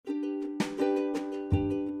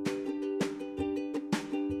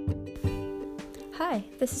Hi,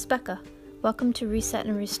 this is Becca. Welcome to Reset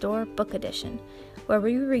and Restore Book Edition, where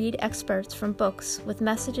we read excerpts from books with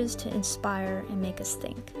messages to inspire and make us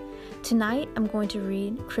think. Tonight, I'm going to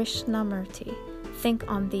read Krishnamurti, Think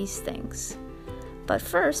on These Things. But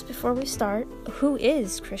first, before we start, who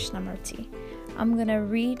is Krishnamurti? I'm going to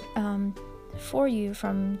read for you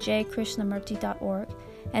from jkrishnamurti.org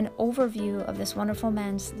an overview of this wonderful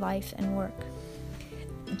man's life and work.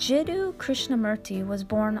 Jiddu Krishnamurti was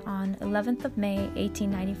born on 11th of May,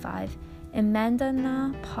 1895, in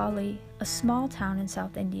Madanapalli, a small town in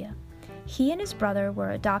South India. He and his brother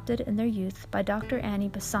were adopted in their youth by Dr. Annie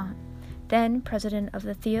Besant, then president of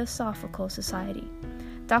the Theosophical Society.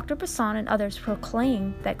 Dr. Besant and others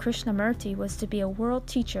proclaimed that Krishnamurti was to be a world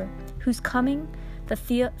teacher whose coming the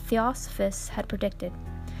Theosophists had predicted.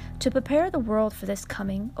 To prepare the world for this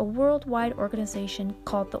coming, a worldwide organization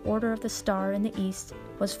called the Order of the Star in the East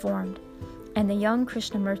was formed, and the young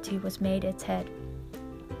Krishnamurti was made its head.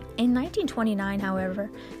 In 1929,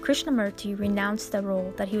 however, Krishnamurti renounced the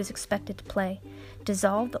role that he was expected to play,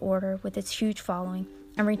 dissolved the order with its huge following,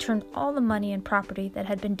 and returned all the money and property that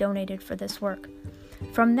had been donated for this work.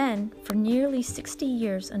 From then, for nearly 60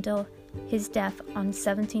 years until his death on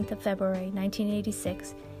 17th of February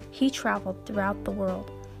 1986, he traveled throughout the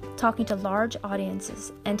world, talking to large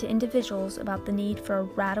audiences and to individuals about the need for a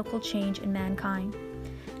radical change in mankind.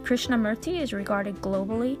 Krishnamurti is regarded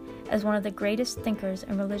globally as one of the greatest thinkers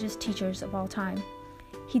and religious teachers of all time.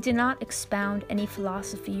 He did not expound any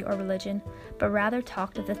philosophy or religion, but rather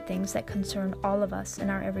talked of the things that concern all of us in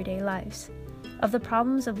our everyday lives, of the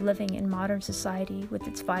problems of living in modern society with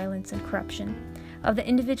its violence and corruption, of the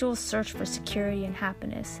individual's search for security and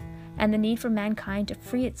happiness, and the need for mankind to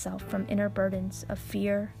free itself from inner burdens of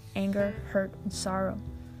fear, anger, hurt, and sorrow.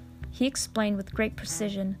 He explained with great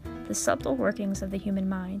precision the subtle workings of the human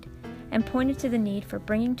mind, and pointed to the need for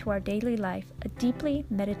bringing to our daily life a deeply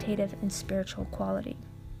meditative and spiritual quality.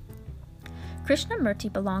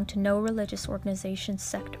 Krishnamurti belonged to no religious organization,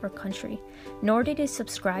 sect, or country, nor did he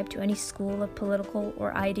subscribe to any school of political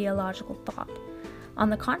or ideological thought. On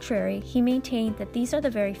the contrary, he maintained that these are the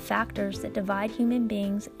very factors that divide human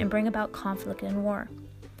beings and bring about conflict and war.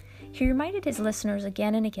 He reminded his listeners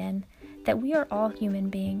again and again that we are all human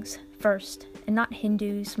beings, first, and not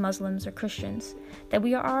Hindus, Muslims, or Christians, that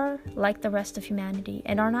we are like the rest of humanity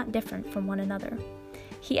and are not different from one another.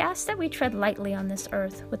 He asked that we tread lightly on this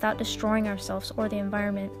earth without destroying ourselves or the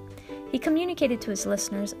environment. He communicated to his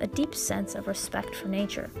listeners a deep sense of respect for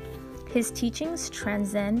nature. His teachings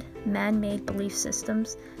transcend man-made belief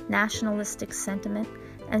systems, nationalistic sentiment,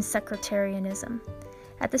 and sectarianism.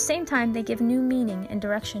 At the same time, they give new meaning and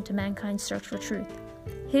direction to mankind's search for truth.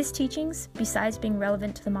 His teachings, besides being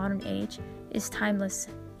relevant to the modern age, is timeless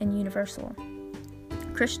and universal.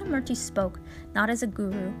 Krishnamurti spoke not as a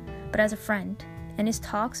guru, but as a friend, and his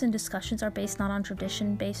talks and discussions are based not on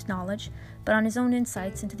tradition-based knowledge, but on his own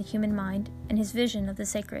insights into the human mind and his vision of the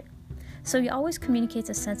sacred. So he always communicates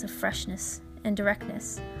a sense of freshness and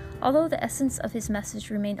directness, although the essence of his message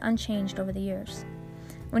remained unchanged over the years.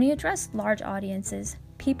 When he addressed large audiences,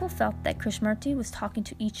 people felt that Krishnamurti was talking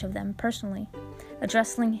to each of them personally,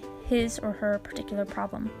 addressing his or her particular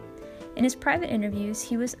problem. In his private interviews,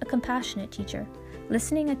 he was a compassionate teacher,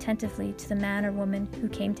 listening attentively to the man or woman who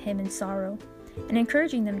came to him in sorrow, and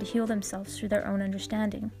encouraging them to heal themselves through their own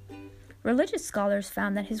understanding. Religious scholars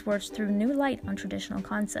found that his words threw new light on traditional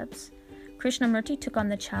concepts. Krishnamurti took on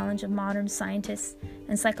the challenge of modern scientists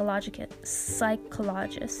and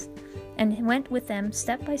psychologists, and went with them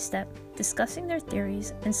step by step, discussing their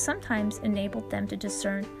theories, and sometimes enabled them to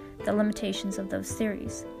discern the limitations of those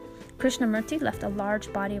theories. Krishnamurti left a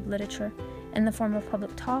large body of literature in the form of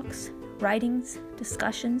public talks, writings,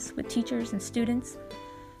 discussions with teachers and students,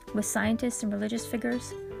 with scientists and religious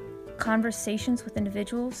figures, conversations with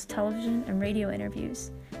individuals, television and radio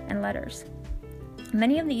interviews, and letters.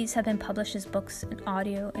 Many of these have been published as books and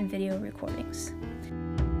audio and video recordings.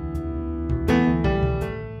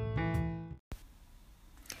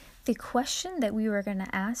 The question that we were going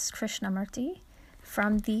to ask Krishnamurti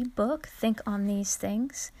from the book Think on These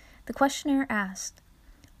Things, the questioner asked,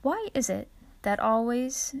 why is it that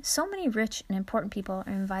always so many rich and important people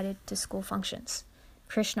are invited to school functions?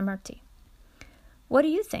 Krishnamurti: what do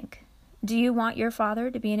you think? Do you want your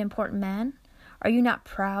father to be an important man? Are you not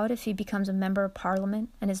proud if he becomes a member of parliament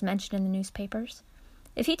and is mentioned in the newspapers?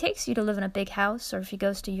 If he takes you to live in a big house, or if he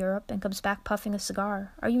goes to Europe and comes back puffing a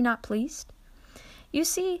cigar, are you not pleased? You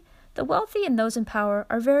see, the wealthy and those in power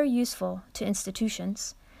are very useful to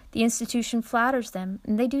institutions. The institution flatters them,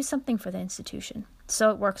 and they do something for the institution. So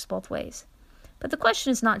it works both ways. But the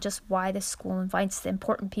question is not just why this school invites the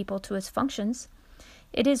important people to its functions.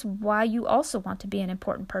 It is why you also want to be an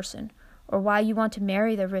important person, or why you want to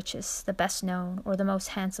marry the richest, the best known, or the most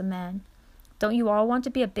handsome man. Don't you all want to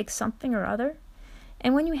be a big something or other?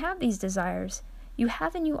 And when you have these desires, you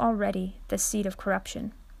have in you already the seed of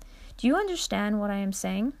corruption. Do you understand what I am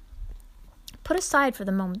saying? Put aside for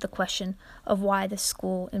the moment the question of why the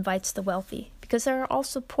school invites the wealthy, because there are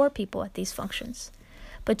also poor people at these functions.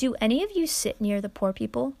 But do any of you sit near the poor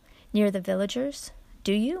people, near the villagers?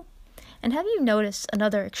 Do you? And have you noticed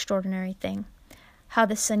another extraordinary thing? How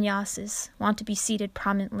the sannyasis want to be seated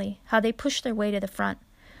prominently, how they push their way to the front.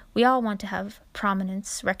 We all want to have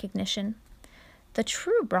prominence, recognition. The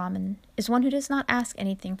true Brahmin is one who does not ask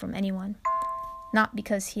anything from anyone, not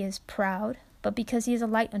because he is proud, but because he is a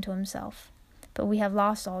light unto himself. But we have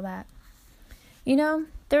lost all that. You know,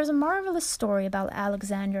 there is a marvelous story about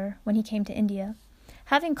Alexander when he came to India.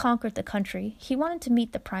 Having conquered the country, he wanted to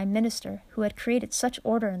meet the prime minister who had created such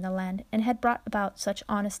order in the land and had brought about such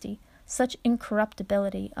honesty, such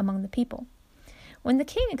incorruptibility among the people. When the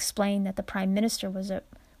king explained that the prime minister was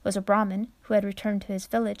a Brahmin who had returned to his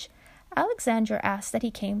village, Alexander asked that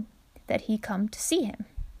he come to see him.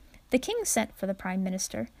 The king sent for the prime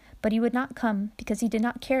minister, but he would not come because he did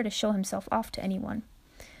not care to show himself off to anyone.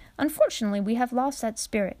 Unfortunately, we have lost that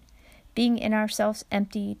spirit. Being in ourselves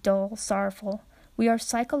empty, dull, sorrowful, we are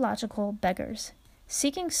psychological beggars,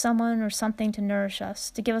 seeking someone or something to nourish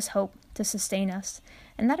us, to give us hope, to sustain us,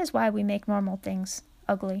 and that is why we make normal things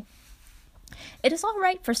ugly. It is all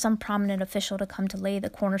right for some prominent official to come to lay the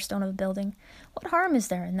cornerstone of a building. What harm is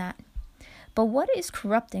there in that? But what is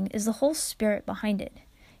corrupting is the whole spirit behind it.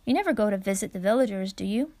 You never go to visit the villagers, do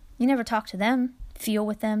you? You never talk to them, feel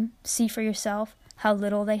with them, see for yourself how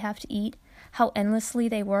little they have to eat, how endlessly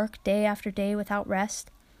they work day after day without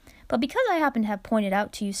rest. But because I happen to have pointed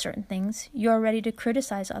out to you certain things, you are ready to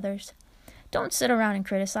criticize others. Don't sit around and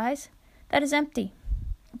criticize. That is empty.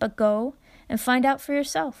 But go and find out for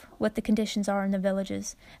yourself what the conditions are in the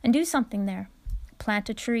villages, and do something there. Plant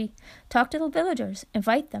a tree, talk to the villagers,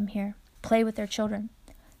 invite them here, play with their children.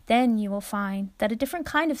 Then you will find that a different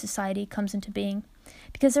kind of society comes into being,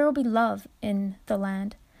 because there will be love in the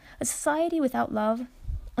land. A society without love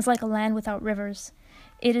is like a land without rivers.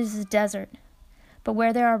 It is a desert. But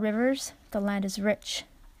where there are rivers, the land is rich.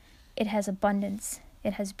 It has abundance.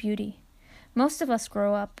 It has beauty. Most of us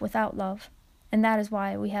grow up without love, and that is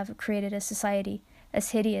why we have created a society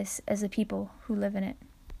as hideous as the people who live in it.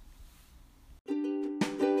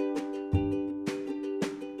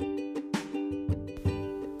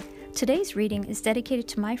 Today's reading is dedicated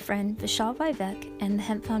to my friend Vishal Vivek and the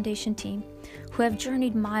Hemp Foundation team, who have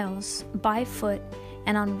journeyed miles by foot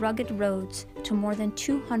and on rugged roads to more than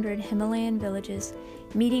 200 Himalayan villages,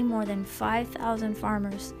 meeting more than 5,000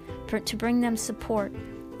 farmers to bring them support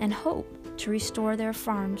and hope to restore their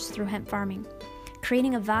farms through hemp farming,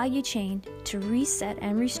 creating a value chain to reset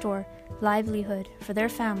and restore livelihood for their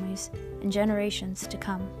families and generations to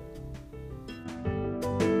come.